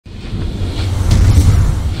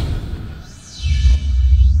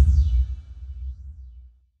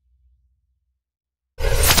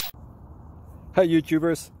Hi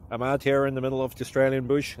YouTubers, I'm out here in the middle of the Australian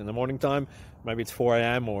bush in the morning time. Maybe it's 4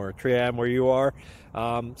 a.m. or 3 a.m. where you are.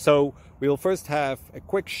 So we'll first have a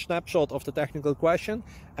quick snapshot of the technical question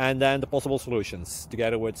and then the possible solutions,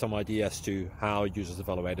 together with some ideas to how users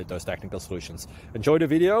evaluated those technical solutions. Enjoy the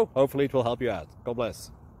video, hopefully it will help you out. God bless.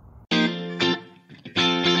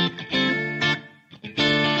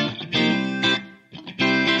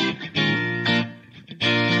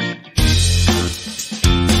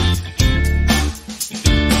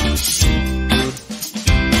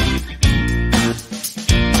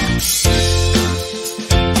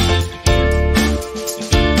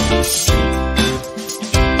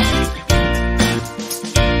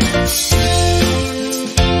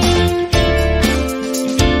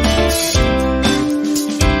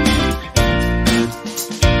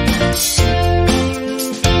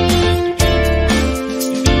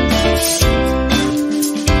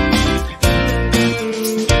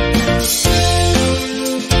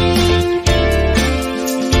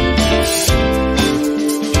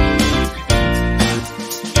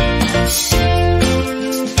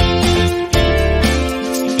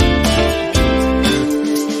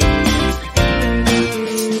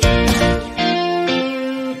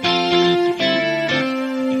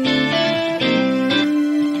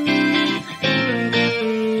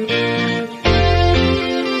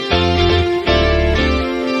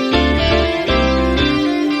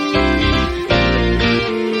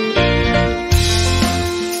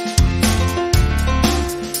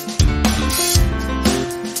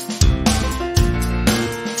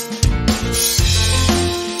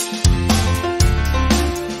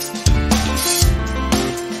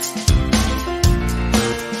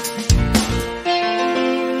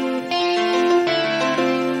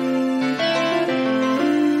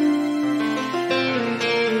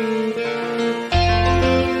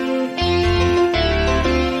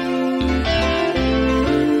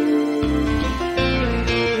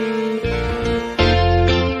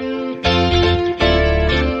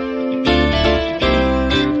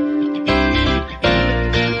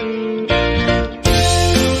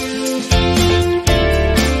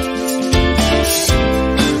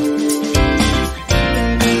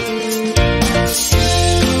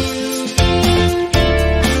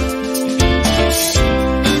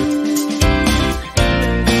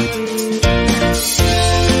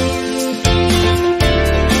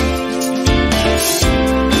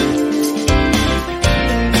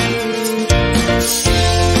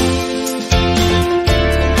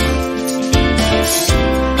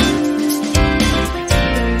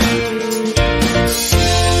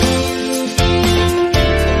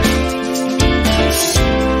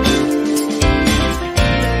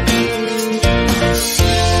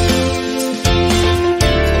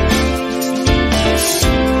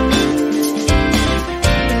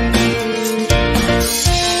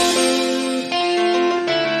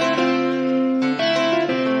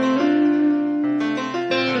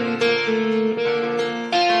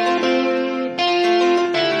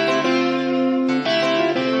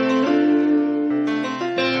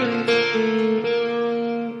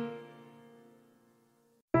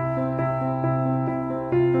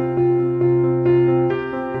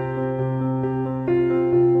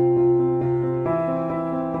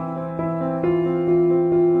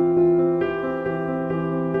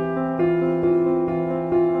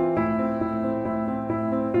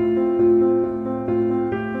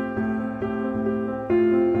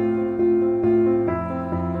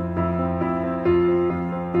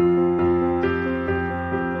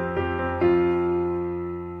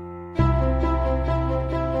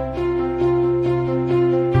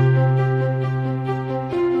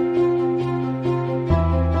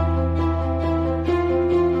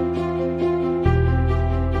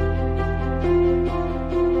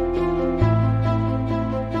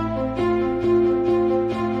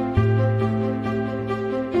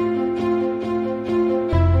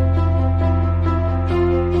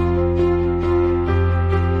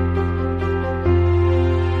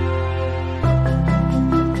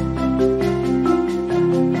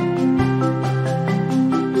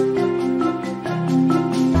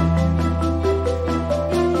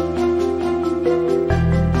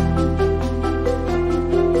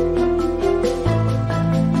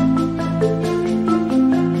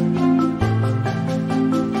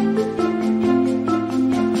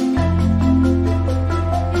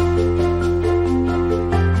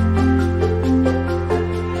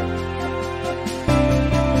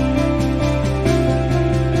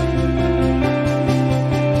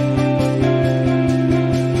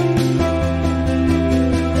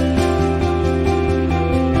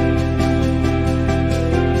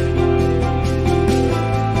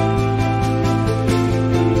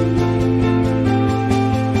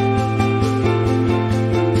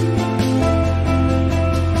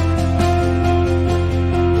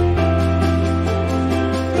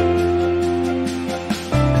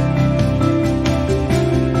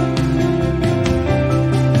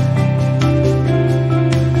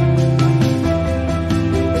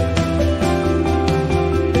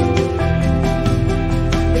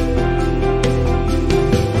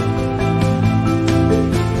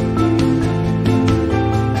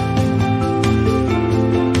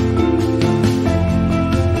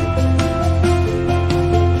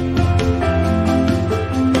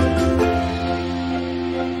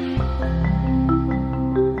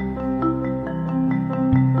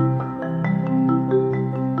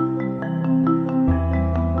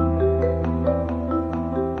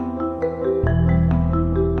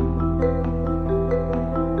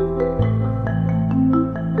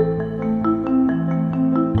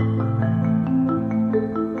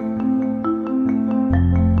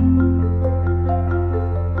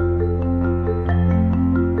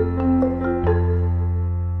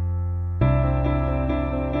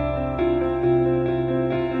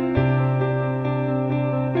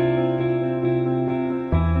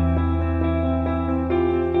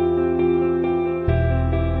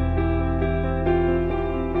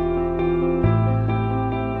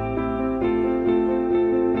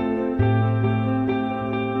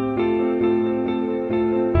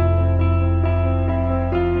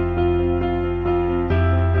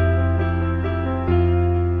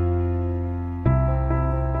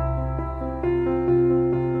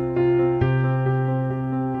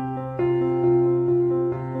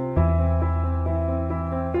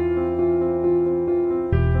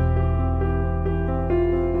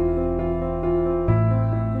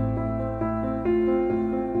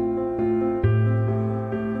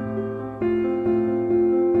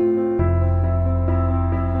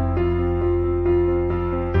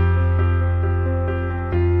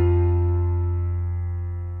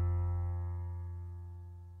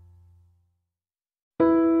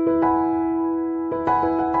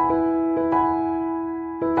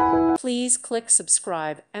 Please click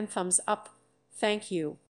subscribe and thumbs up. Thank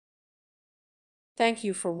you. Thank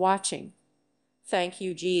you for watching. Thank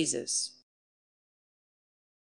you, Jesus.